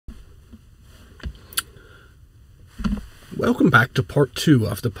Welcome back to part 2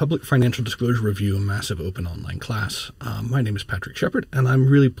 of the Public Financial Disclosure Review Massive Open Online class. My name is Patrick Shepard, and I'm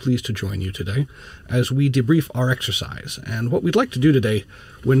really pleased to join you today as we debrief our exercise. And what we'd like to do today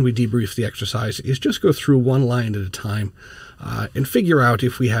when we debrief the exercise is just go through one line at a time and figure out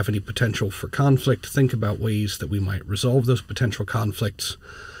if we have any potential for conflict, think about ways that we might resolve those potential conflicts,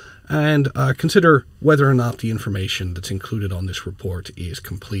 and consider whether or not the information that's included on this report is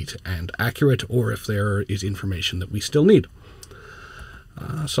complete and accurate, or if there is information that we still need.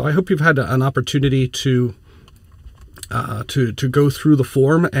 So I hope you've had an opportunity to go through the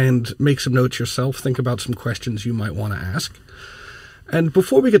form and make some notes yourself, think about some questions you might want to ask. And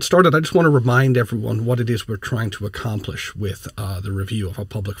before we get started, I just want to remind everyone what it is we're trying to accomplish with the review of a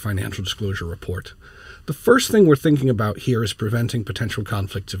public financial disclosure report. The first thing we're thinking about here is preventing potential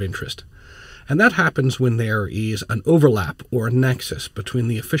conflicts of interest. And that happens when there is an overlap or a nexus between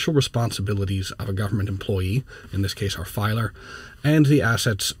the official responsibilities of a government employee, in this case our filer, and the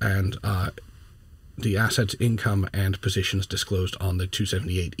assets, income, and positions disclosed on the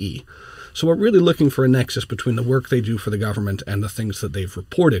 278E. So we're really looking for a nexus between the work they do for the government and the things that they've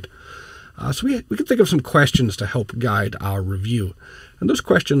reported. So we can think of some questions to help guide our review. And those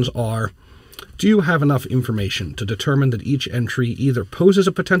questions are: do you have enough information to determine that each entry either poses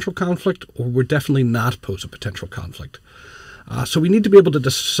a potential conflict or would definitely not pose a potential conflict? So we need to be able to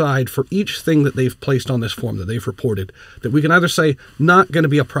decide for each thing that they've placed on this form that they've reported that we can either say, not going to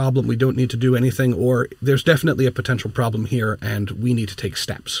be a problem, we don't need to do anything, or there's definitely a potential problem here and we need to take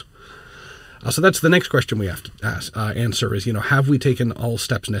steps. So that's the next question we have to answer is, have we taken all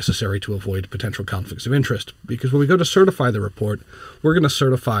steps necessary to avoid potential conflicts of interest? Because when we go to certify the report, we're going to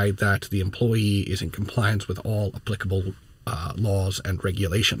certify that the employee is in compliance with all applicable laws and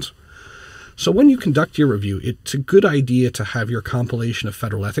regulations. So when you conduct your review, it's a good idea to have your compilation of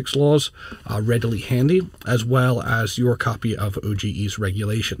federal ethics laws readily handy, as well as your copy of OGE's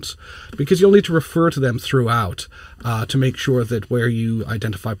regulations, because you'll need to refer to them throughout to make sure that where you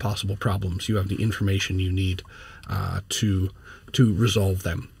identify possible problems, you have the information you need to resolve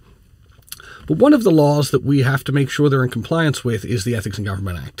them. But one of the laws that we have to make sure they're in compliance with is the Ethics in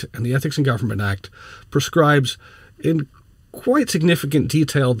Government Act. And the Ethics in Government Act prescribes in quite significant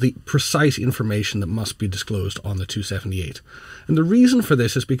detail the precise information that must be disclosed on the 278. And the reason for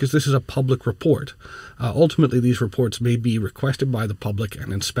this is because this is a public report. Ultimately, these reports may be requested by the public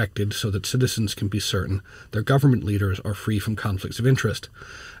and inspected so that citizens can be certain their government leaders are free from conflicts of interest.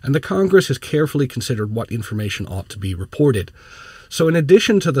 And the Congress has carefully considered what information ought to be reported. So in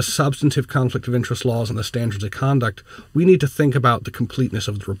addition to the substantive conflict of interest laws and the standards of conduct, we need to think about the completeness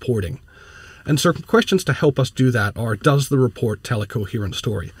of the reporting. And certain questions to help us do that are: does the report tell a coherent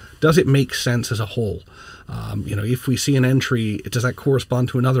story? Does it make sense as a whole? If we see an entry, does that correspond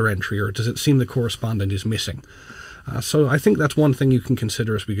to another entry, or does it seem the correspondent is missing? So I think that's one thing you can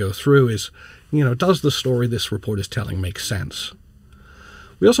consider as we go through is, does the story this report is telling make sense?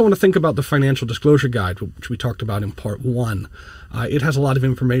 We also want to think about the Financial Disclosure Guide, which we talked about in Part 1. It has a lot of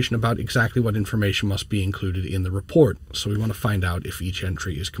information about exactly what information must be included in the report. So we want to find out if each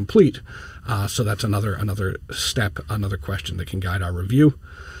entry is complete. So that's another step, another question that can guide our review.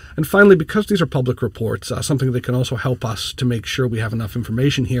 And finally, because these are public reports, something that can also help us to make sure we have enough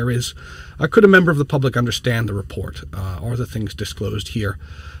information here is, could a member of the public understand the report? Are the things disclosed here?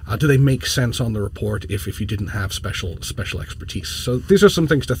 Do they make sense on the report if you didn't have special expertise? So these are some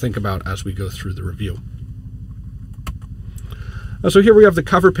things to think about as we go through the review. So here we have the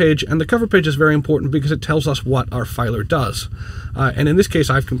cover page, and the cover page is very important because it tells us what our filer does. And in this case,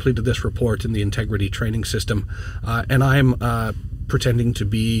 I've completed this report in the Integrity Training System, and I'm pretending to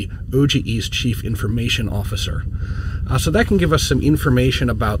be OGE's Chief Information Officer. So that can give us some information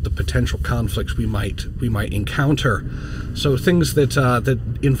about the potential conflicts we might encounter. So things that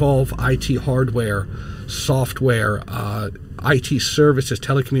involve IT hardware, software, IT services,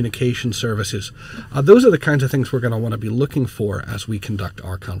 telecommunication services. Those are the kinds of things we're going to want to be looking for as we conduct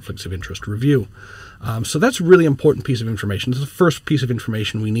our conflicts of interest review. So that's a really important piece of information. This is the first piece of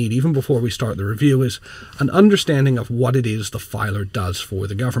information we need, even before we start the review, is an understanding of what it is the filer does for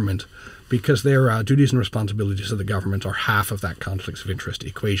the government, because their duties and responsibilities of the government are half of that conflicts of interest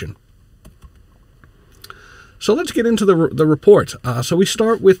equation. So let's get into the report. So we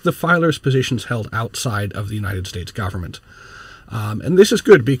start with the filer's positions held outside of the United States government. And this is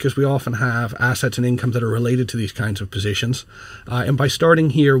good because we often have assets and income that are related to these kinds of positions. And by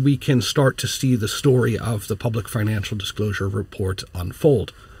starting here, we can start to see the story of the Public Financial Disclosure Report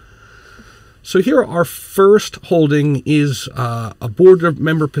unfold. So here our first holding is a board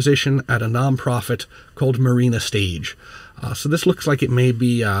member position at a nonprofit called Marina Stage. So this looks like it may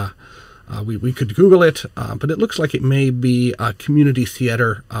be We could Google it, but it looks like it may be a community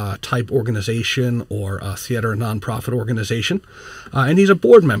theater type organization or a theater nonprofit organization. And he's a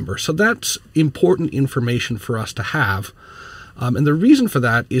board member. So that's important information for us to have. And the reason for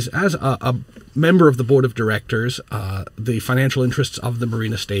that is, as a member of the board of directors, the financial interests of the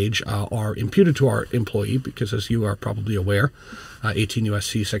marina stage are imputed to our employee because, as you are probably aware, 18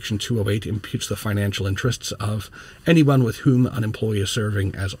 U.S.C. Section 208 imputes the financial interests of anyone with whom an employee is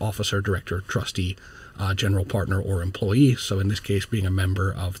serving as officer, director, trustee, general partner, or employee. So in this case, being a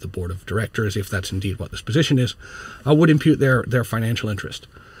member of the board of directors, if that's indeed what this position is, would impute their financial interest.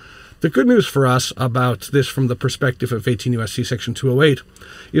 The good news for us about this from the perspective of 18 U.S.C. Section 208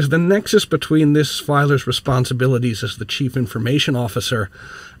 is the nexus between this filer's responsibilities as the chief information officer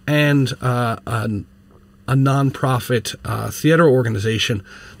and a nonprofit theater organization.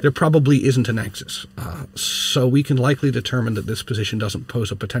 There probably isn't a nexus. So we can likely determine that this position doesn't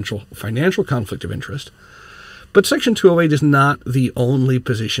pose a potential financial conflict of interest. But Section 208 is not the only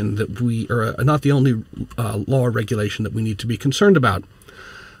position that not the only law or regulation that we need to be concerned about.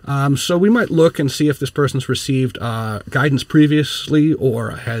 So we might look and see if this person's received guidance previously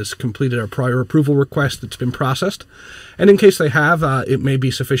or has completed a prior approval request that's been processed. And in case they have, it may be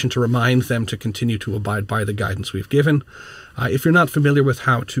sufficient to remind them to continue to abide by the guidance we've given. If you're not familiar with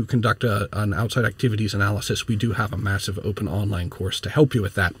how to conduct an outside activities analysis, we do have a massive open online course to help you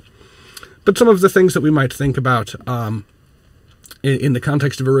with that. But some of the things that we might think about in the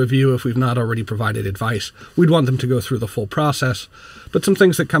context of a review, if we've not already provided advice, we'd want them to go through the full process. But some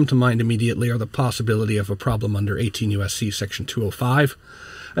things that come to mind immediately are the possibility of a problem under 18 U.S.C. Section 205.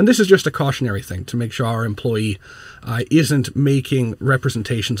 And this is just a cautionary thing to make sure our employee isn't making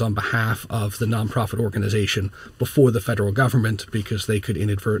representations on behalf of the nonprofit organization before the federal government, because they could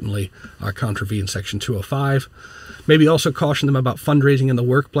inadvertently contravene Section 205. Maybe also caution them about fundraising in the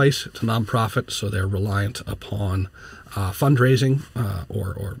workplace. It's a nonprofit, so they're reliant upon fundraising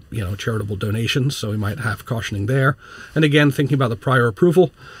or charitable donations, so we might have cautioning there. And again, thinking about the prior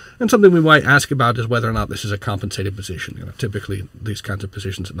approval. And something we might ask about is whether or not this is a compensated position. Typically, these kinds of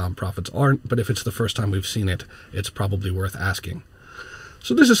positions at nonprofits aren't, but if it's the first time we've seen it, it's probably worth asking.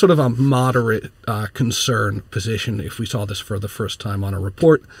 So this is sort of a moderate concern position if we saw this for the first time on a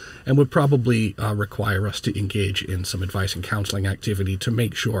report, and would probably require us to engage in some advice and counseling activity to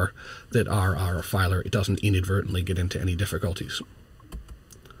make sure that our filer doesn't inadvertently get into any difficulties.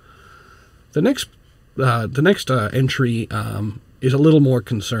 The next entry is a little more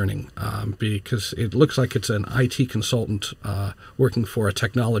concerning because it looks like it's an IT consultant working for a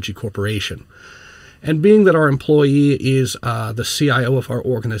technology corporation. And being that our employee is the CIO of our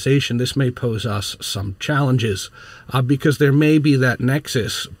organization, this may pose us some challenges because there may be that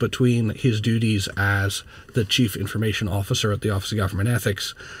nexus between his duties as the Chief Information Officer at the Office of Government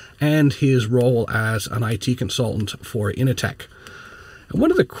Ethics and his role as an IT consultant for Initech. And one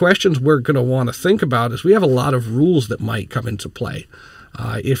of the questions we're going to want to think about is we have a lot of rules that might come into play.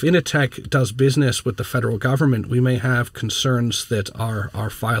 If Initech does business with the federal government, we may have concerns that our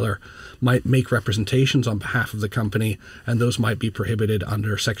filer might make representations on behalf of the company, and those might be prohibited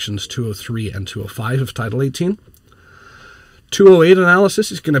under Sections 203 and 205 of Title 18. 208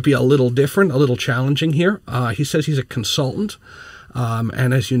 analysis is going to be a little different, a little challenging here. He says he's a consultant.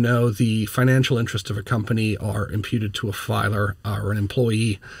 And as you know, the financial interests of a company are imputed to a filer or an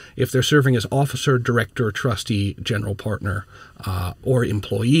employee if they're serving as officer, director, trustee, general partner, or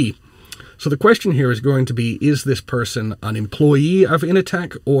employee. So the question here is going to be, is this person an employee of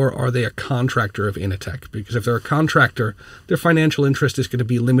Initech, or are they a contractor of Initech? Because if they're a contractor, their financial interest is going to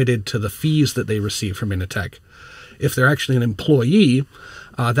be limited to the fees that they receive from Initech. If they're actually an employee,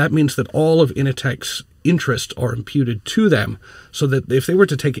 that means that all of Initech's interests are imputed to them, so that if they were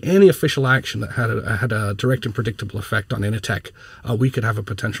to take any official action that had a direct and predictable effect on Initech, we could have a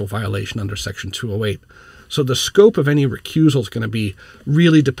potential violation under Section 208. So the scope of any recusal is going to be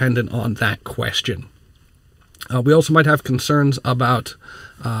really dependent on that question. We also might have concerns about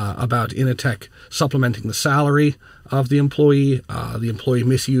Initech supplementing the salary of the employee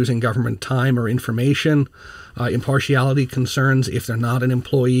misusing government time or information, impartiality concerns if they're not an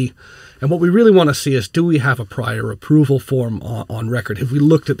employee. And what we really want to see is, do we have a prior approval form on record? Have we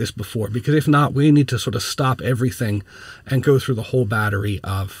looked at this before? Because if not, we need to sort of stop everything and go through the whole battery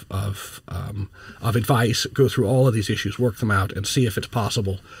of advice, go through all of these issues, work them out, and see if it's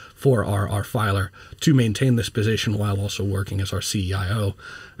possible for our filer to maintain this position while also working as our CIO.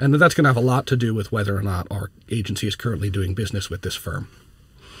 And that's going to have a lot to do with whether or not our agency is currently doing business with this firm.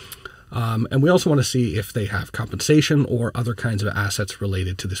 And we also want to see if they have compensation or other kinds of assets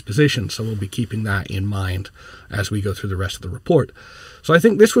related to this position. So we'll be keeping that in mind as we go through the rest of the report. So I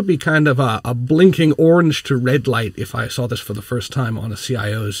think this would be kind of a blinking orange to red light if I saw this for the first time on a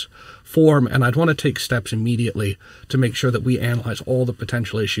CIO's form, and I'd want to take steps immediately to make sure that we analyze all the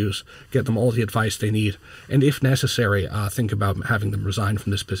potential issues, get them all the advice they need, and if necessary, think about having them resign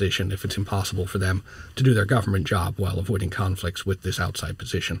from this position if it's impossible for them to do their government job while avoiding conflicts with this outside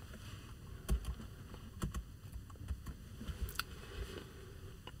position.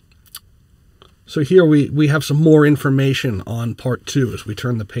 So here we have some more information on part 2 as we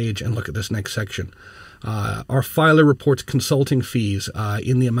turn the page and look at this next section. Our filer reports consulting fees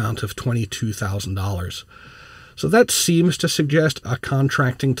in the amount of $22,000. So that seems to suggest a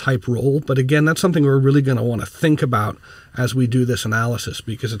contracting type role, but again, that's something we're really going to want to think about as we do this analysis,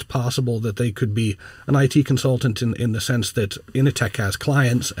 because it's possible that they could be an IT consultant in the sense that Initech has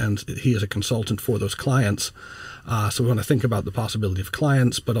clients and he is a consultant for those clients. So we want to think about the possibility of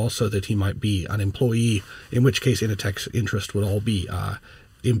clients, but also that he might be an employee, in which case Initech's interest would all be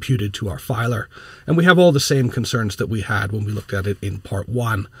imputed to our filer. And we have all the same concerns that we had when we looked at it in part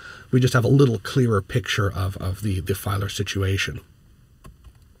 1. We just have a little clearer picture of the filer situation.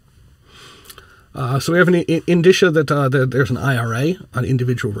 So we have an indicia that there's an IRA, an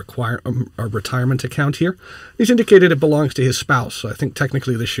individual retirement account here. He's indicated it belongs to his spouse, so I think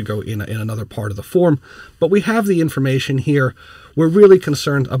technically this should go in another part of the form. But we have the information here. We're really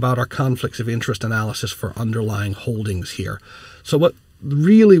concerned about our conflicts of interest analysis for underlying holdings here. So what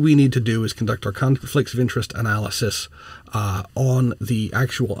really we need to do is conduct our conflicts of interest analysis on the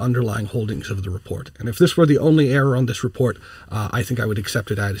actual underlying holdings of the report. And if this were the only error on this report, I think I would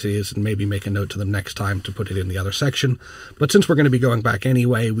accept it as is and maybe make a note to them next time to put it in the other section. But since we're going to be going back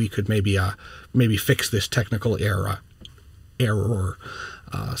anyway, we could maybe fix this technical error.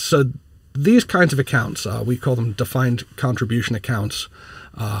 So these kinds of accounts, we call them defined contribution accounts,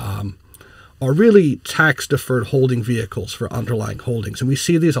 are really tax-deferred holding vehicles for underlying holdings. And we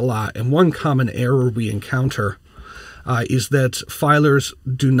see these a lot. And one common error we encounter is that filers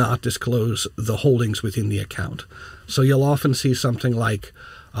do not disclose the holdings within the account. So you'll often see something like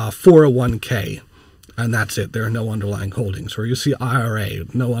 401k, and that's it. There are no underlying holdings. Or you see IRA,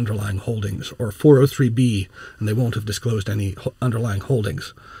 no underlying holdings. Or 403b, and they won't have disclosed any underlying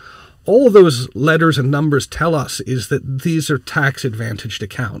holdings. All of those letters and numbers tell us is that these are tax-advantaged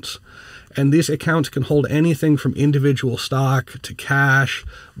accounts. And these accounts can hold anything from individual stock to cash,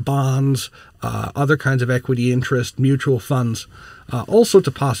 bonds, other kinds of equity interest, mutual funds. All sorts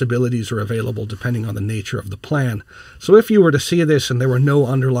of possibilities are available depending on the nature of the plan. So if you were to see this and there were no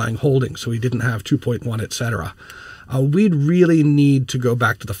underlying holdings, so we didn't have 2.1, etc., we'd really need to go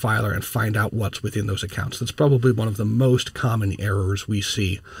back to the filer and find out what's within those accounts. That's probably one of the most common errors we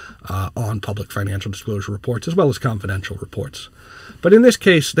see on public financial disclosure reports, as well as confidential reports. But in this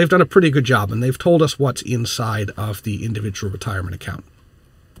case, they've done a pretty good job, and they've told us what's inside of the individual retirement account.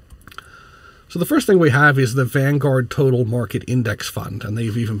 So the first thing we have is the Vanguard Total Market Index Fund, and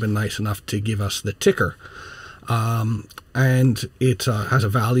they've even been nice enough to give us the ticker. And it has a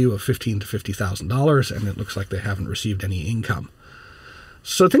value of $15,000 to $50,000, and it looks like they haven't received any income.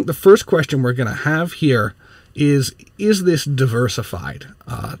 So I think the first question we're going to have here is this diversified?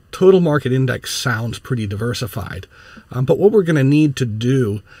 Total market index sounds pretty diversified, but what we're going to need to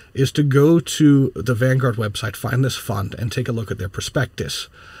do is to go to the Vanguard website, find this fund, and take a look at their prospectus.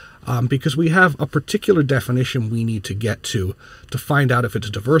 Because we have a particular definition we need to get to find out if it's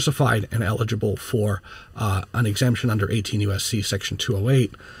diversified and eligible for an exemption under 18 U.S.C. Section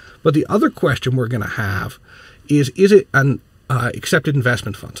 208. But the other question we're going to have is it an accepted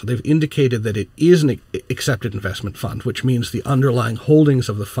investment fund? So they've indicated that it is an accepted investment fund, which means the underlying holdings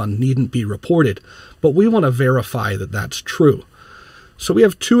of the fund needn't be reported. But we want to verify that that's true. So we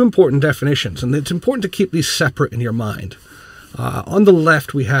have two important definitions, and it's important to keep these separate in your mind. On the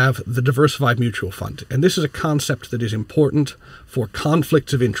left, we have the diversified mutual fund, and this is a concept that is important for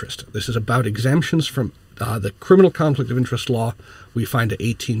conflicts of interest. This is about exemptions from the criminal conflict of interest law we find at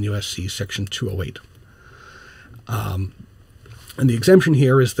 18 U.S.C. Section 208. And the exemption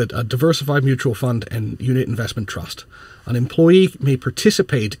here is that a diversified mutual fund and unit investment trust. An employee may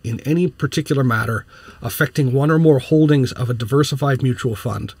participate in any particular matter affecting one or more holdings of a diversified mutual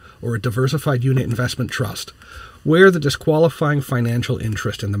fund or a diversified unit investment trust, where the disqualifying financial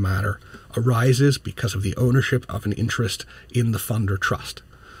interest in the matter arises because of the ownership of an interest in the fund or trust.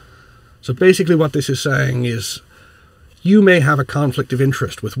 So basically what this is saying is you may have a conflict of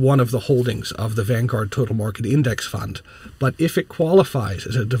interest with one of the holdings of the Vanguard Total Market Index Fund, but if it qualifies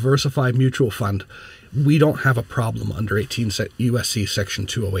as a diversified mutual fund, we don't have a problem under 18 U.S.C. Section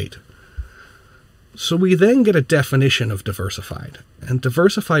 208. So we then get a definition of diversified. And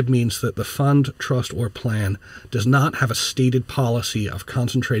diversified means that the fund, trust, or plan does not have a stated policy of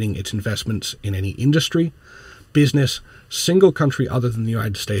concentrating its investments in any industry, business, single country other than the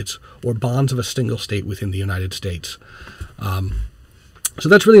United States, or bonds of a single state within the United States. So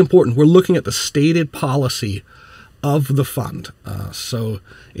that's really important. We're looking at the stated policy of the fund. So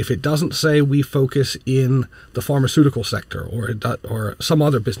if it doesn't say we focus in the pharmaceutical sector or some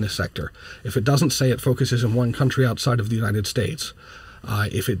other business sector, if it doesn't say it focuses in one country outside of the United States,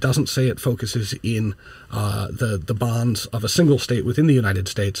 if it doesn't say it focuses in the bonds of a single state within the United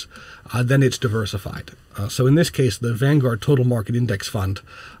States, then it's diversified. So in this case, the Vanguard Total Market Index Fund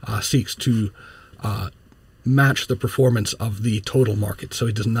seeks to match the performance of the total market. So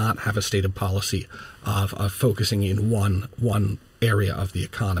it does not have a stated policy of focusing in one area of the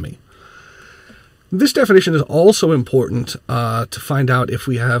economy. This definition is also important to find out if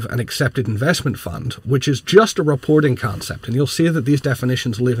we have an accepted investment fund, which is just a reporting concept. And you'll see that these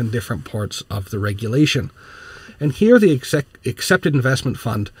definitions live in different parts of the regulation. And here the accepted investment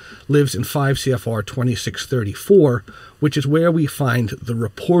fund lives in 5 CFR 2634, which is where we find the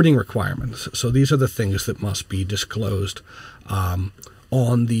reporting requirements. So these are the things that must be disclosed on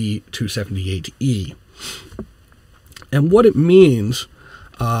the 278E. And what it means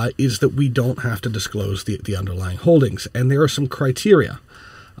is that we don't have to disclose the underlying holdings. And there are some criteria.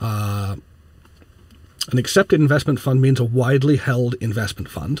 An accepted investment fund means a widely held investment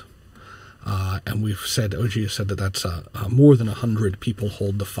fund. And we've said, OG has said that that's more than 100 people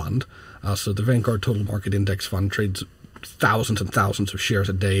hold the fund. So the Vanguard Total Market Index Fund trades thousands and thousands of shares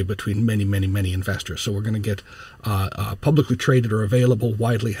a day between many, many, many investors. So we're going to get publicly traded or available,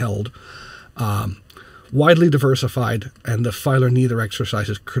 widely held, widely diversified, and the filer neither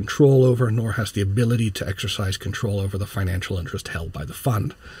exercises control over nor has the ability to exercise control over the financial interest held by the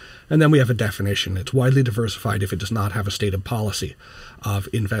fund. And then we have a definition. It's widely diversified if it does not have a stated policy of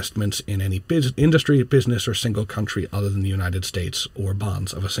investments in any industry, business, or single country other than the United States or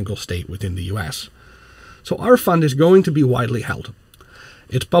bonds of a single state within the U.S. So our fund is going to be widely held.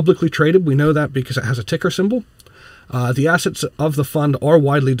 It's publicly traded. We know that because it has a ticker symbol. The assets of the fund are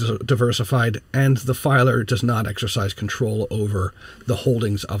widely diversified, and the filer does not exercise control over the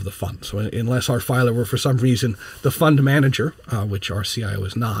holdings of the fund. So unless our filer were for some reason the fund manager, which our CIO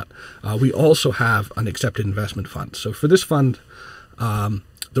is not, we also have an accepted investment fund. So for this fund, the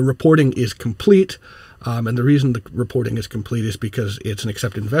reporting is complete, and the reason the reporting is complete is because it's an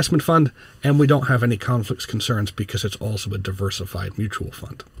accepted investment fund, and we don't have any conflicts concerns because it's also a diversified mutual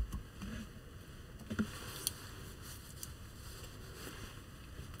fund.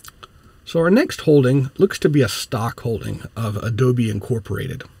 So our next holding looks to be a stock holding of Adobe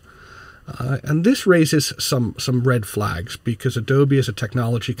Incorporated. And this raises some red flags because Adobe is a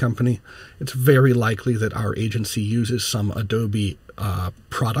technology company. It's very likely that our agency uses some Adobe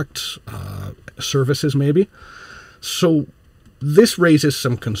products, services maybe. So this raises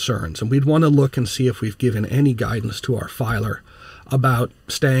some concerns, and we'd want to look and see if we've given any guidance to our filer about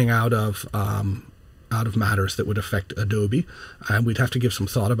staying out of matters that would affect Adobe, and we'd have to give some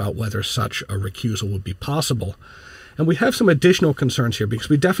thought about whether such a recusal would be possible. And we have some additional concerns here because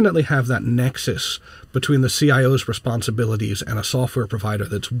we definitely have that nexus between the CIO's responsibilities and a software provider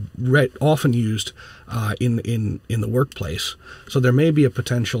that's often used in the workplace. So there may be a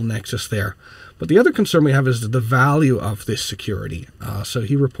potential nexus there. But the other concern we have is the value of this security. So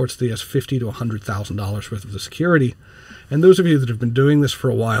he reports that he has $50,000 to $100,000 worth of the security. And those of you that have been doing this for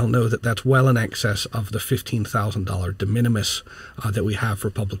a while know that that's well in excess of the $15,000 de minimis that we have for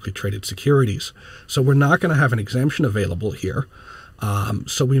publicly traded securities. So we're not going to have an exemption available here.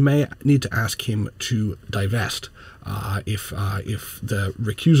 So we may need to ask him to divest if the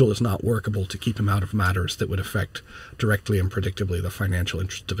recusal is not workable to keep him out of matters that would affect directly and predictably the financial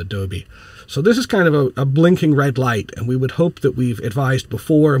interests of Adobe. So this is kind of a blinking red light, and we would hope that we've advised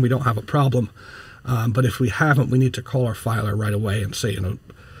before and we don't have a problem. But if we haven't, we need to call our filer right away and say,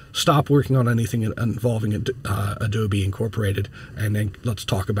 stop working on anything involving Adobe Incorporated, and then let's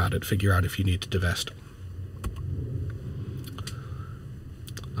talk about it, figure out if you need to divest.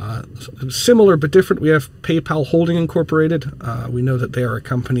 Similar but different, we have PayPal Holding Incorporated. We know that they are a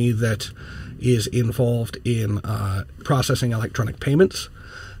company that is involved in processing electronic payments.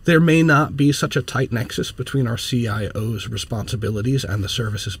 There may not be such a tight nexus between our CIO's responsibilities and the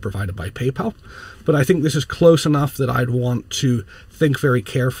services provided by PayPal, but I think this is close enough that I'd want to think very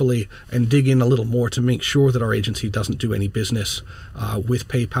carefully and dig in a little more to make sure that our agency doesn't do any business with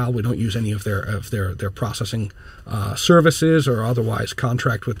PayPal. We don't use any of their processing services or otherwise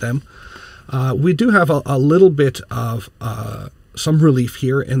contract with them. We do have a little bit of some relief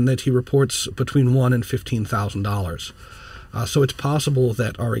here in that he reports between $1,000 and $15,000. So it's possible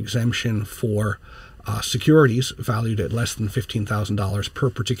that our exemption for securities valued at less than $15,000 per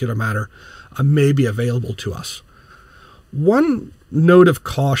particular matter may be available to us. One note of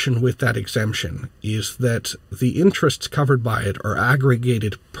caution with that exemption is that the interests covered by it are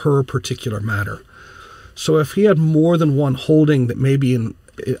aggregated per particular matter. So if he had more than one holding that may be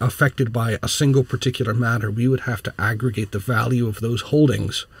affected by a single particular matter, we would have to aggregate the value of those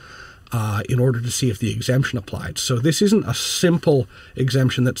holdings in order to see if the exemption applied. So this isn't a simple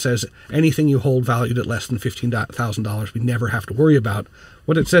exemption that says anything you hold valued at less than $15,000 we never have to worry about.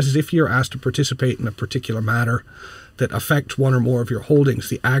 What it says is if you're asked to participate in a particular matter that affects one or more of your holdings,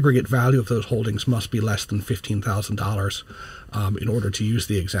 the aggregate value of those holdings must be less than $15,000 in order to use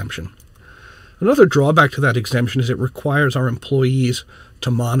the exemption. Another drawback to that exemption is it requires our employees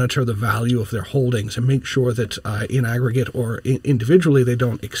to monitor the value of their holdings and make sure that in aggregate or individually they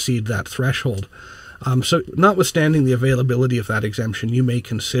don't exceed that threshold. So notwithstanding the availability of that exemption, you may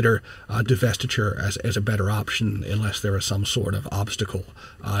consider divestiture as a better option unless there is some sort of obstacle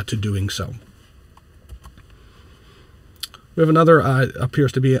to doing so. We have another,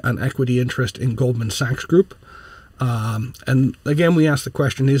 appears to be an equity interest in Goldman Sachs Group. And again, we ask the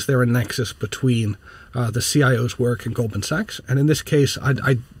question, is there a nexus between the CIO's work and Goldman Sachs? And in this case,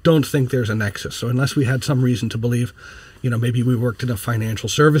 I don't think there's a nexus. So unless we had some reason to believe, maybe we worked in a financial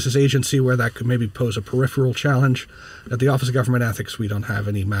services agency where that could maybe pose a peripheral challenge, at the Office of Government Ethics, we don't have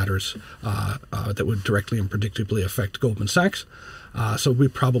any matters that would directly and predictably affect Goldman Sachs. So we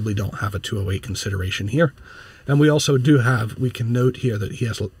probably don't have a 208 consideration here. And we also we can note here that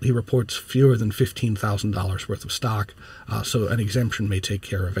he reports fewer than $15,000 worth of stock, so an exemption may take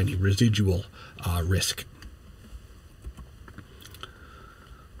care of any residual risk.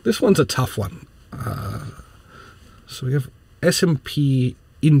 This one's a tough one. So we have S&P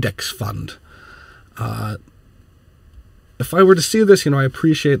Index Fund. If I were to see this, I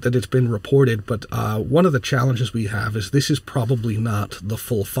appreciate that it's been reported, but one of the challenges we have is this is probably not the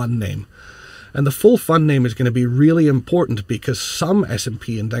full fund name. And the full fund name is going to be really important because some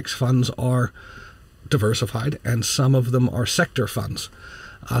S&P index funds are diversified and some of them are sector funds.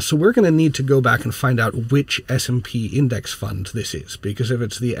 So we're going to need to go back and find out which S&P index fund this is, because if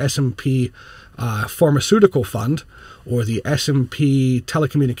it's the S&P Pharmaceutical Fund or the S&P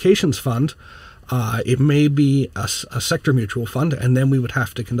Telecommunications Fund, it may be a sector mutual fund, and then we would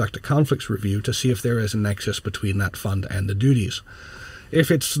have to conduct a conflicts review to see if there is a nexus between that fund and the duties. If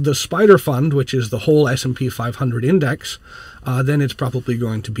it's the Spider Fund, which is the whole S&P 500 index, then it's probably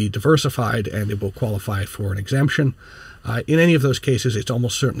going to be diversified and it will qualify for an exemption. In any of those cases, it's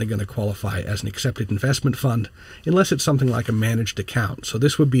almost certainly going to qualify as an accepted investment fund, unless it's something like a managed account. So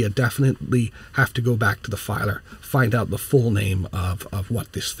this would be definitely have to go back to the filer, find out the full name of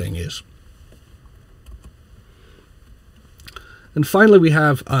what this thing is. And finally, we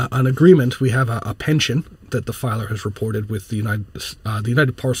have an agreement. We have a pension that the filer has reported with the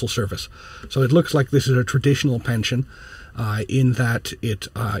United Parcel Service. So it looks like this is a traditional pension in that it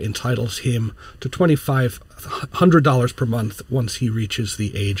entitles him to $2,500 per month once he reaches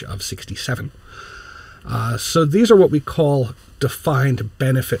the age of 67. So these are what we call defined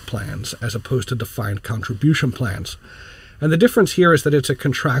benefit plans as opposed to defined contribution plans. And the difference here is that it's a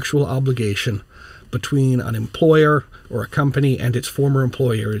contractual obligation between an employer or a company and its former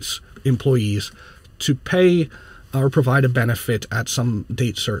employees to pay or provide a benefit at some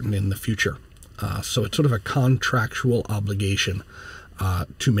date certain in the future. So it's sort of a contractual obligation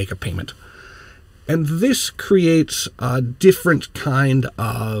to make a payment. And this creates a different kind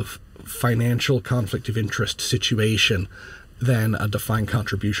of financial conflict of interest situation than a defined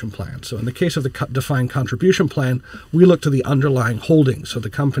contribution plan. So in the case of the defined contribution plan, we look to the underlying holdings, so the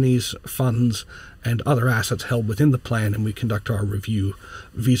company's funds and other assets held within the plan, and we conduct our review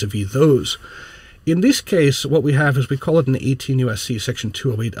vis-a-vis those. In this case, what we have is we call it an 18 U.S.C. Section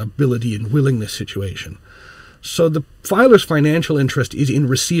 208 ability and willingness situation. So the filer's financial interest is in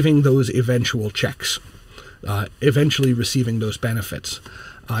receiving those eventual checks, eventually receiving those benefits.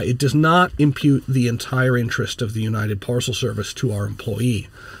 It does not impute the entire interest of the United Parcel Service to our employee,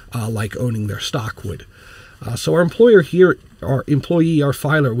 like owning their stock would. So our employer here, our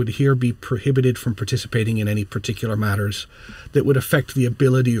filer would here be prohibited from participating in any particular matters that would affect the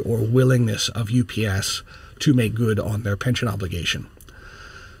ability or willingness of UPS to make good on their pension obligation.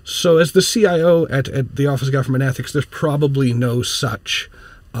 So as the CIO at the Office of Government Ethics, there's probably no such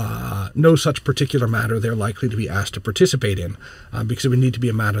particular matter they're likely to be asked to participate in, because it would need to be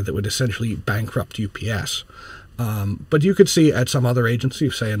a matter that would essentially bankrupt UPS. But you could see at some other agency,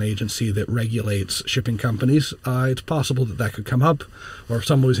 say an agency that regulates shipping companies, it's possible that that could come up, or if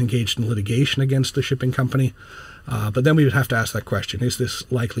someone was engaged in litigation against the shipping company. But then we would have to ask that question, is this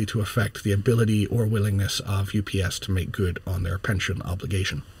likely to affect the ability or willingness of UPS to make good on their pension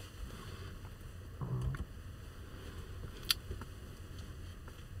obligation?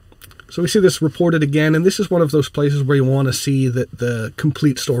 So we see this reported again, and this is one of those places where you want to see that the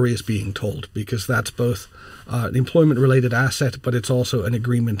complete story is being told, because that's both an employment-related asset, but it's also an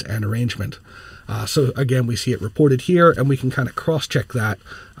agreement and arrangement. So again, we see it reported here, and we can kind of cross-check that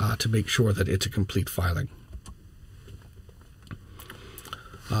to make sure that it's a complete filing.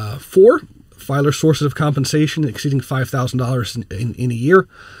 4, filer sources of compensation exceeding $5,000 in a year.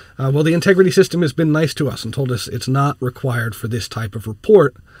 Well, the integrity system has been nice to us and told us it's not required for this type of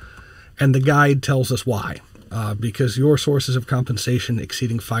report. And the guide tells us why. Because your sources of compensation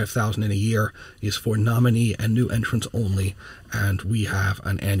exceeding $5,000 in a year is for nominee and new entrants only, and we have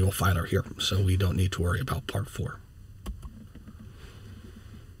an annual filer here, so we don't need to worry about Part 4.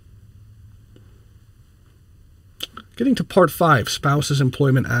 Getting to Part 5, spouses,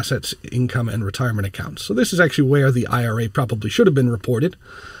 employment assets, income, and retirement accounts. So this is actually where the IRA probably should have been reported,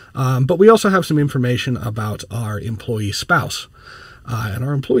 but we also have some information about our employee spouse. And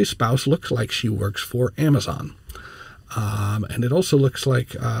our employee spouse looks like she works for Amazon. And it also looks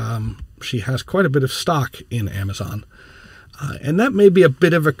like she has quite a bit of stock in Amazon. And that may be a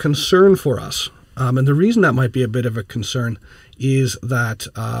bit of a concern for us. And the reason that might be a bit of a concern is that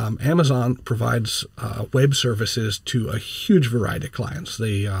Amazon provides web services to a huge variety of clients.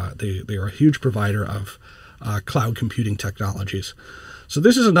 They are a huge provider of cloud computing technologies. So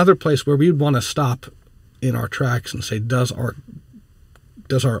this is another place where we'd want to stop in our tracks and say, does our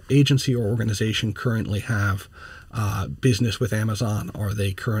agency or organization currently have business with Amazon? Are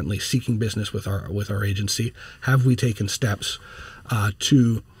they currently seeking business with our agency? Have we taken steps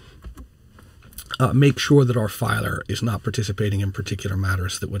to make sure that our filer is not participating in particular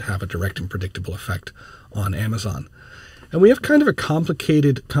matters that would have a direct and predictable effect on Amazon? And we have kind of a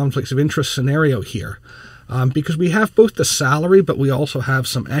complicated conflicts of interest scenario here because we have both the salary, but we also have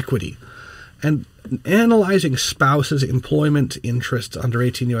some equity. And analyzing spouses' employment interests under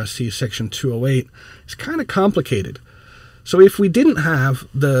 18 U.S.C. Section 208 is kind of complicated. So if we didn't have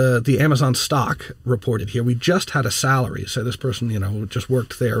the Amazon stock reported here, we just had a salary. So this person, just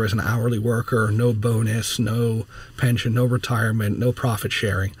worked there as an hourly worker, no bonus, no pension, no retirement, no profit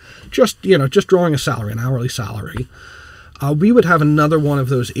sharing, just drawing a salary, an hourly salary. We would have another one of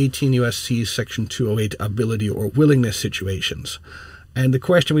those 18 U.S.C. Section 208 ability or willingness situations. And the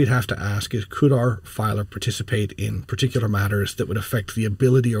question we'd have to ask is, could our filer participate in particular matters that would affect the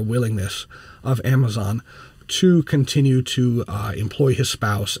ability or willingness of Amazon to continue to employ his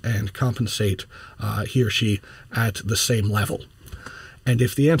spouse and compensate he or she at the same level? And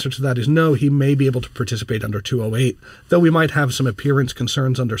if the answer to that is no, he may be able to participate under 208, though we might have some appearance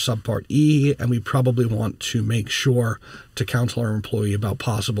concerns under Subpart E, and we probably want to make sure to counsel our employee about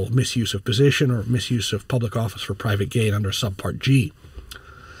possible misuse of position or misuse of public office for private gain under Subpart G.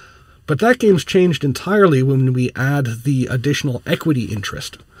 But that game's changed entirely when we add the additional equity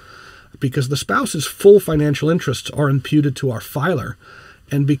interest, because the spouse's full financial interests are imputed to our filer,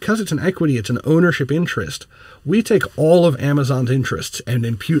 and because it's an equity, it's an ownership interest, we take all of Amazon's interests and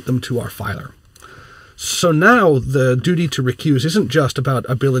impute them to our filer. So now the duty to recuse isn't just about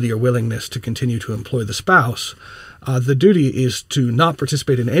ability or willingness to continue to employ the spouse. The duty is to not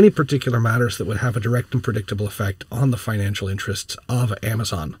participate in any particular matters that would have a direct and predictable effect on the financial interests of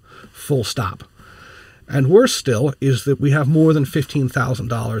Amazon. Full stop. And worse still is that we have more than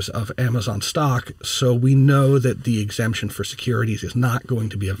 $15,000 of Amazon stock, so we know that the exemption for securities is not going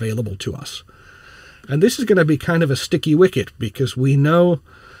to be available to us. And this is going to be kind of a sticky wicket, because we know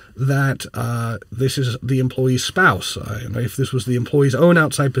that this is the employee's spouse. If this was the employee's own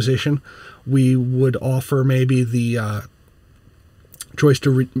outside position, we would offer maybe the choice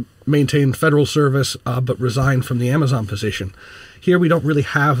to maintain federal service but resign from the Amazon position. Here we don't really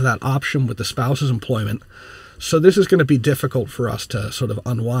have that option with the spouse's employment, so this is going to be difficult for us to sort of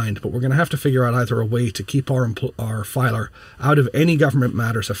unwind, but we're going to have to figure out either a way to keep our filer out of any government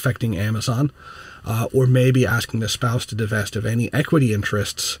matters affecting Amazon, or maybe asking the spouse to divest of any equity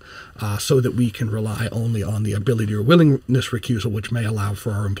interests so that we can rely only on the ability or willingness recusal, which may allow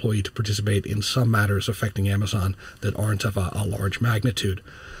for our employee to participate in some matters affecting Amazon that aren't of a large magnitude.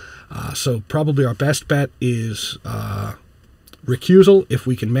 So probably our best bet is recusal if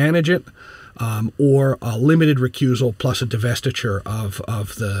we can manage it. or a limited recusal plus a divestiture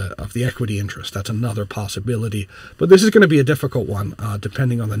of the equity interest. That's another possibility. But this is going to be a difficult one,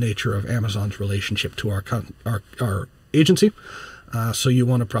 depending on the nature of Amazon's relationship to our agency. So you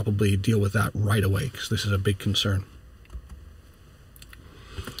want to probably deal with that right away, because this is a big concern.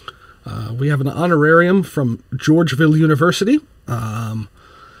 We have an honorarium from Georgeville University.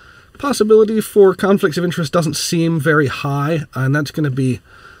 Possibility for conflicts of interest doesn't seem very high, and that's going to be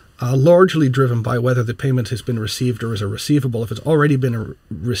largely driven by whether the payment has been received or is a receivable. If it's already been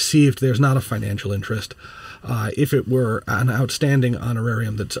received, there's not a financial interest. If it were an outstanding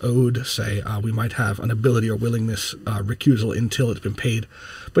honorarium that's owed, say, we might have an ability or willingness recusal until it's been paid.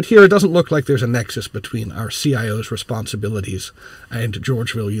 But here it doesn't look like there's a nexus between our CIO's responsibilities and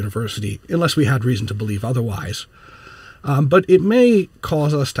Georgeville University, unless we had reason to believe otherwise. But it may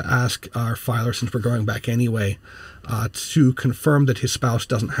cause us to ask our filer, since we're going back anyway, to confirm that his spouse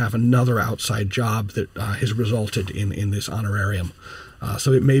doesn't have another outside job that has resulted in this honorarium.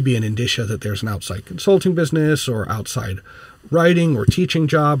 So it may be an indicia that there's an outside consulting business or outside writing or teaching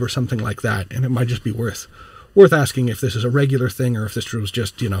job or something like that, and it might just be worth asking if this is a regular thing, or if this was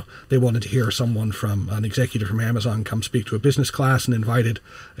just, they wanted to hear someone from an executive from Amazon come speak to a business class and invited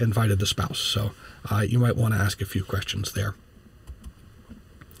the spouse. So you might want to ask a few questions there.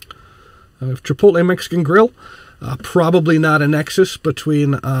 Chipotle Mexican Grill, probably not a nexus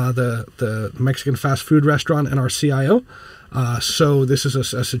between the Mexican fast food restaurant and our CIO. So this is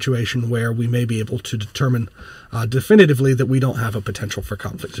a situation where we may be able to determine definitively that we don't have a potential for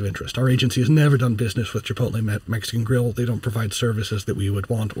conflicts of interest. Our agency has never done business with Chipotle Mexican Grill. They don't provide services that we would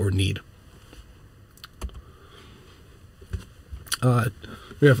want or need.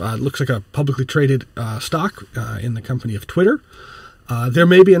 We have looks like a publicly traded stock in the company of Twitter. There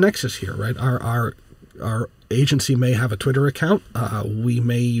may be a nexus here, right? Our agency may have a Twitter account. We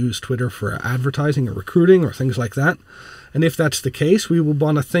may use Twitter for advertising or recruiting or things like that. And if that's the case, we will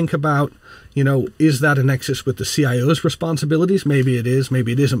want to think about, is that a nexus with the CIO's responsibilities? Maybe it is,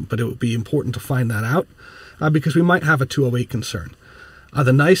 maybe it isn't, but it would be important to find that out because we might have a 208 concern.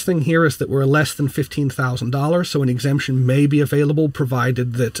 The nice thing here is that we're less than $15,000, so an exemption may be available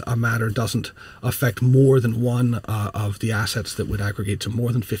provided that a matter doesn't affect more than one of the assets that would aggregate to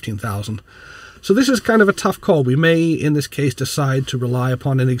more than $15,000. So this is kind of a tough call. We may, in this case, decide to rely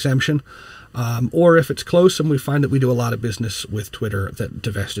upon an exemption, or if it's close and we find that we do a lot of business with Twitter, that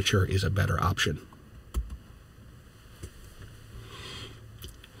divestiture is a better option.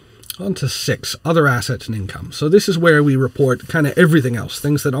 On to 6, other assets and income. So this is where we report kind of everything else,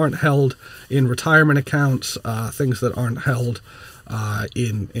 things that aren't held in retirement accounts, things that aren't held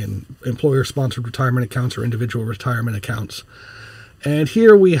in employer-sponsored retirement accounts or individual retirement accounts. And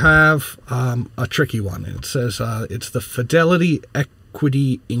here we have a tricky one. It says it's the Fidelity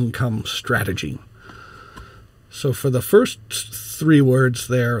Equity Income Strategy. So for the first 3 words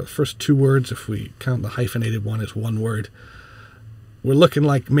there, the first 2 words, if we count the hyphenated one as one word, we're looking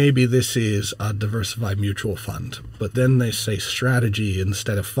like maybe this is a diversified mutual fund. But then they say strategy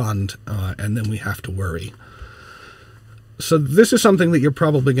instead of fund, and then we have to worry. So this is something that you're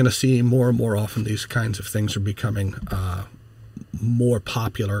probably going to see more and more often. These kinds of things are becoming more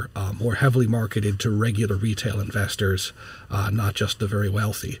popular, more heavily marketed to regular retail investors, not just the very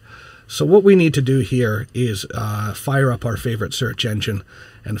wealthy. So what we need to do here is fire up our favorite search engine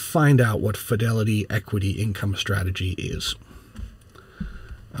and find out what Fidelity Equity Income Strategy is.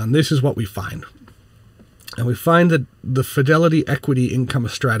 And this is what we find. And we find that the Fidelity Equity Income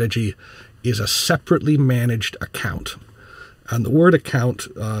Strategy is a separately managed account. And the word account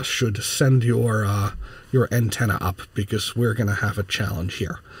should send your antenna up, because we're going to have a challenge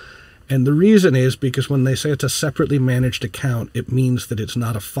here. And the reason is because when they say it's a separately managed account, it means that it's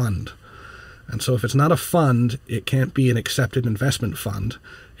not a fund. And so if it's not a fund, it can't be an accepted investment fund.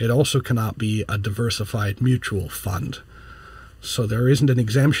 It also cannot be a diversified mutual fund. So there isn't an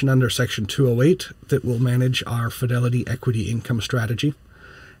exemption under Section 208 that will manage our Fidelity Equity Income Strategy.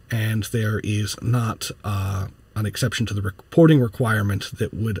 And there is not an exception to the reporting requirement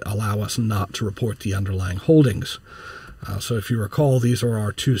that would allow us not to report the underlying holdings. So if you recall, these are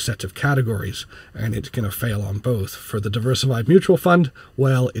our 2 sets of categories, and it's going to fail on both. For the diversified mutual fund,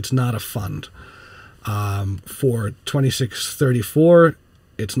 well, it's not a fund. For 2634,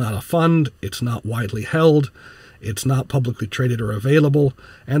 it's not a fund, it's not widely held, it's not publicly traded or available,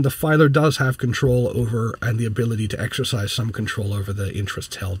 and the filer does have control over and the ability to exercise some control over the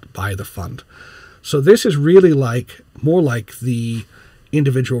interests held by the fund. So this is really more like the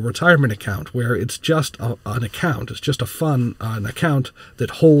individual retirement account, where it's just an account. It's just a fund, an account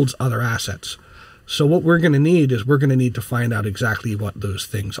that holds other assets. So what we're going to need is we're going to need to find out exactly what those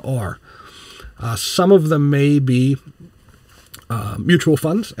things are. Some of them may be mutual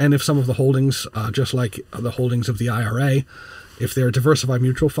funds, and if some of the holdings, just like the holdings of the IRA, if they're diversified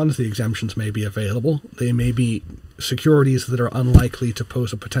mutual funds, the exemptions may be available. They may be securities that are unlikely to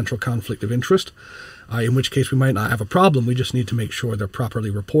pose a potential conflict of interest, in which case we might not have a problem. We just need to make sure they're properly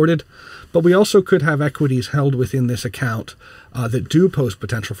reported. But we also could have equities held within this account that do pose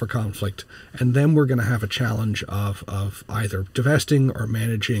potential for conflict, and then we're going to have a challenge of either divesting or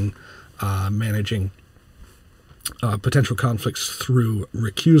managing potential conflicts through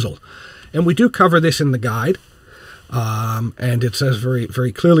recusal. And we do cover this in the guide. And it says very,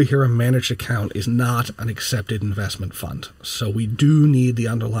 very clearly here, a managed account is not an accepted investment fund. So we do need the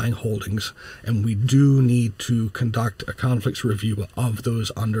underlying holdings, and we do need to conduct a conflicts review of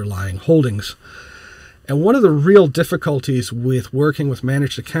those underlying holdings. And one of the real difficulties with working with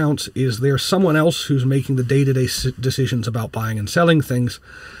managed accounts is there's someone else who's making the day-to-day decisions about buying and selling things,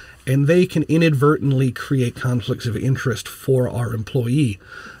 and they can inadvertently create conflicts of interest for our employee.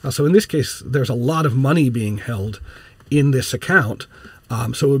 So in this case, there's a lot of money being held in this account.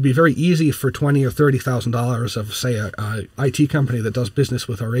 So it would be very easy for $20,000 or $30,000 of, say, a IT company that does business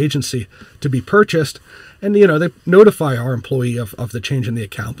with our agency to be purchased. And, they notify our employee of the change in the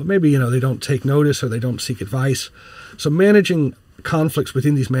account, but maybe, they don't take notice or they don't seek advice. So managing conflicts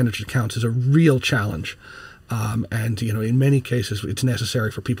within these managed accounts is a real challenge. And, in many cases, it's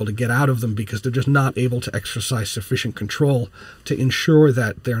necessary for people to get out of them because they're just not able to exercise sufficient control to ensure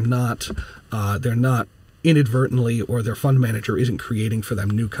that they're not inadvertently, or their fund manager isn't creating for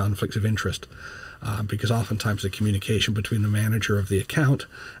them new conflicts of interest. Because oftentimes the communication between the manager of the account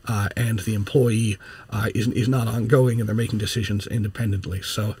and the employee is not ongoing, and they're making decisions independently.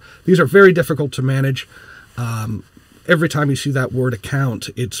 So these are very difficult to manage. Every time you see that word account,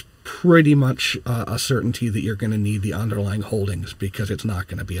 it's pretty much a certainty that you're going to need the underlying holdings, because it's not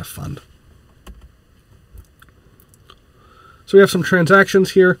going to be a fund. So we have some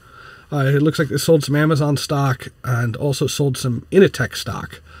transactions here. It looks like they sold some Amazon stock and also sold some Initech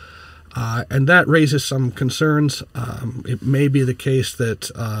stock. And that raises some concerns. It may be the case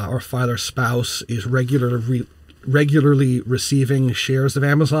that our filer's spouse is regularly receiving shares of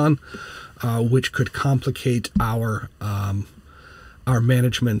Amazon, which could complicate our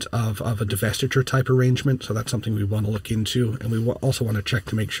management of a divestiture type arrangement. So that's something we want to look into. And we also want to check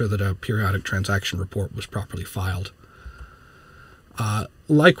to make sure that a periodic transaction report was properly filed.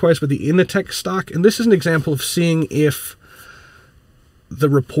 Likewise with the Initech stock, and this is an example of seeing if the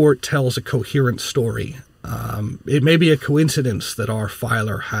report tells a coherent story. It may be a coincidence that our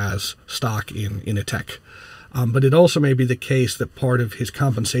filer has stock in Initech, but it also may be the case that part of his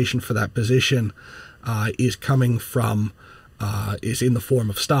compensation for that position is coming from, is in the form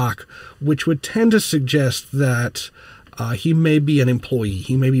of stock, which would tend to suggest that he may be an employee.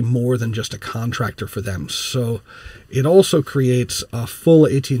 He may be more than just a contractor for them. So it also creates a full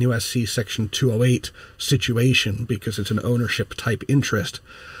 18 U.S.C. Section 208 situation because it's an ownership type interest.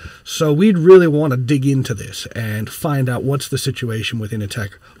 So we'd really want to dig into this and find out what's the situation with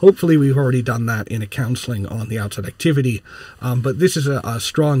Initech. Hopefully we've already done that in a counseling on the outside activity, but this is a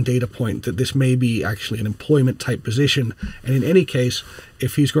strong data point that this may be actually an employment type position. And in any case,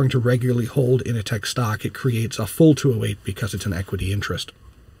 if he's going to regularly hold Initech stock, it creates a full 208 because it's an equity interest.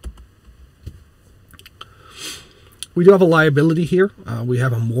 We do have a liability here. We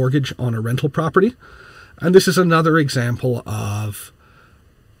have a mortgage on a rental property. And this is another example of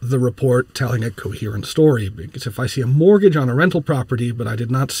the report telling a coherent story, because if I see a mortgage on a rental property, but I did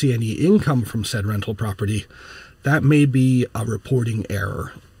not see any income from said rental property, that may be a reporting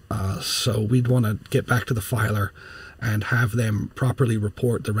error. So we'd want to get back to the filer and have them properly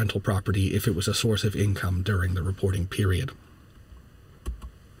report the rental property if it was a source of income during the reporting period.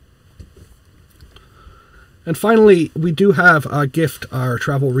 And finally, we do have a gift or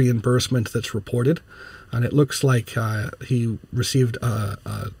travel reimbursement that's reported. And it looks like he received a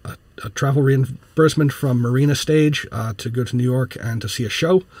travel reimbursement from Marina Stage to go to New York and to see a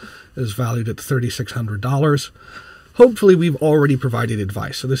show. It is valued at $3,600. Hopefully we've already provided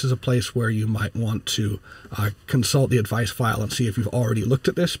advice. So this is a place where you might want to consult the advice file and see if you've already looked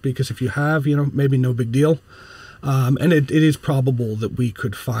at this, because if you have, maybe no big deal. And it is probable that we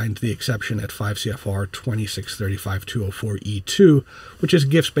could find the exception at 5 CFR 2635-204E2, which is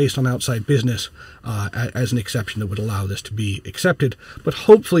gifts based on outside business, as an exception that would allow this to be accepted. But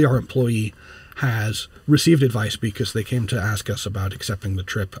hopefully our employee has received advice because they came to ask us about accepting the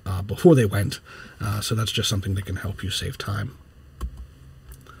trip before they went. So that's just something that can help you save time.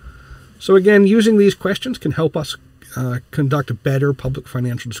 So again, using these questions can help us conduct better public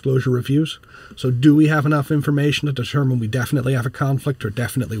financial disclosure reviews? So do we have enough information to determine we definitely have a conflict or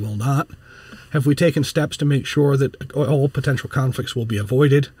definitely will not? Have we taken steps to make sure that all potential conflicts will be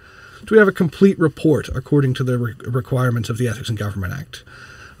avoided? Do we have a complete report according to the requirements of the Ethics in Government Act?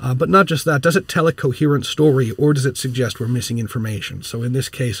 But not just that, does it tell a coherent story, or does it suggest we're missing information? So in this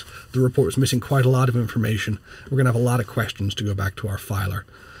case, the report is missing quite a lot of information. We're going to have a lot of questions to go back to our filer.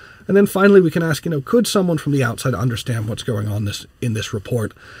 And then finally, we can ask, could someone from the outside understand what's going on in this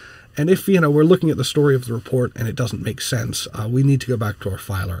report? And if, we're looking at the story of the report and it doesn't make sense, we need to go back to our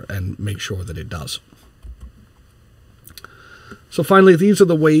filer and make sure that it does. So finally, these are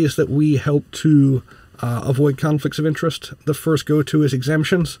the ways that we help to avoid conflicts of interest. The first go-to is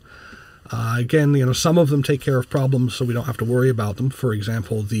exemptions. Again, some of them take care of problems so we don't have to worry about them. For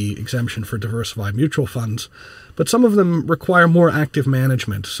example, the exemption for diversified mutual funds. But some of them require more active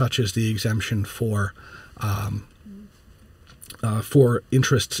management, such as the exemption for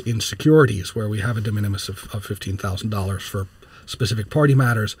interests in securities, where we have a de minimis of $15,000 for specific party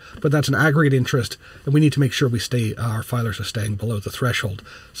matters, but that's an aggregate interest, and we need to make sure our filers are staying below the threshold.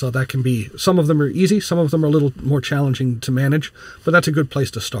 So that can be, some of them are easy, some of them are a little more challenging to manage, but that's a good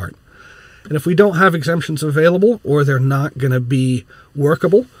place to start. And if we don't have exemptions available, or they're not going to be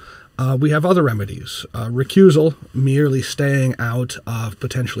workable, we have other remedies. Recusal, merely staying out of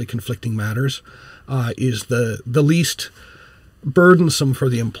potentially conflicting matters, is the least burdensome for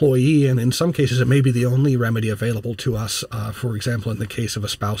the employee, and in some cases it may be the only remedy available to us, for example, in the case of a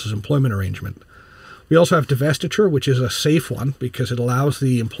spouse's employment arrangement. We also have divestiture, which is a safe one because it allows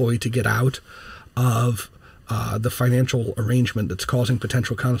the employee to get out of the financial arrangement that's causing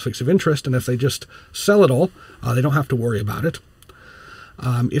potential conflicts of interest, and if they just sell it all, they don't have to worry about it.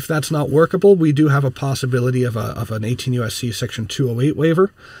 If that's not workable, we do have a possibility of an 18 U.S.C. Section 208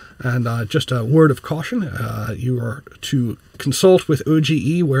 waiver. And just a word of caution, you are to consult with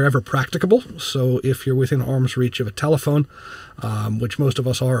OGE wherever practicable. So if you're within arm's reach of a telephone, which most of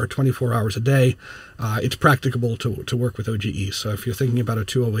us are 24 hours a day, it's practicable to work with OGE. So if you're thinking about a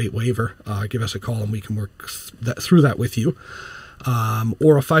 208 waiver, give us a call and we can work through that with you.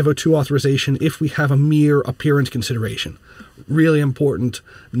 Or a 502 authorization if we have a mere appearance consideration. Really important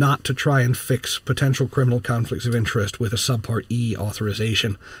not to try and fix potential criminal conflicts of interest with a subpart E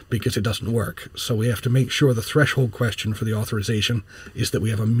authorization because it doesn't work. So we have to make sure the threshold question for the authorization is that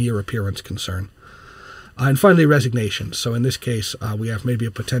we have a mere appearance concern. And finally, resignation. So in this case, we have maybe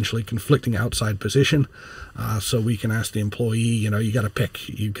a potentially conflicting outside position. So we can ask the employee, you got to pick.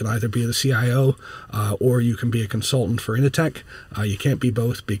 You can either be the CIO or you can be a consultant for Initech. You can't be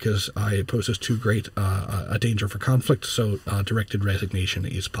both because it poses too great a danger for conflict. So directed resignation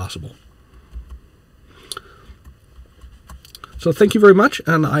is possible. So thank you very much,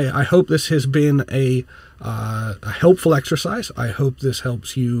 and I hope this has been a helpful exercise. I hope this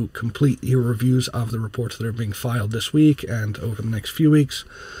helps you complete your reviews of the reports that are being filed this week and over the next few weeks.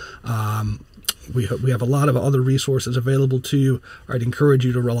 We have a lot of other resources available to you. I'd encourage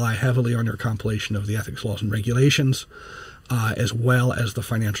you to rely heavily on your compilation of the ethics laws and regulations, as well as the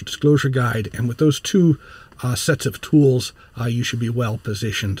financial disclosure guide. And with those two sets of tools, you should be well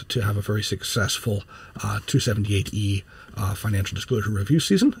positioned to have a very successful 278E financial disclosure review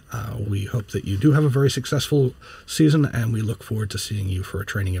season. We hope that you do have a very successful season, and we look forward to seeing you for a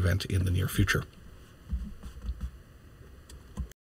training event in the near future.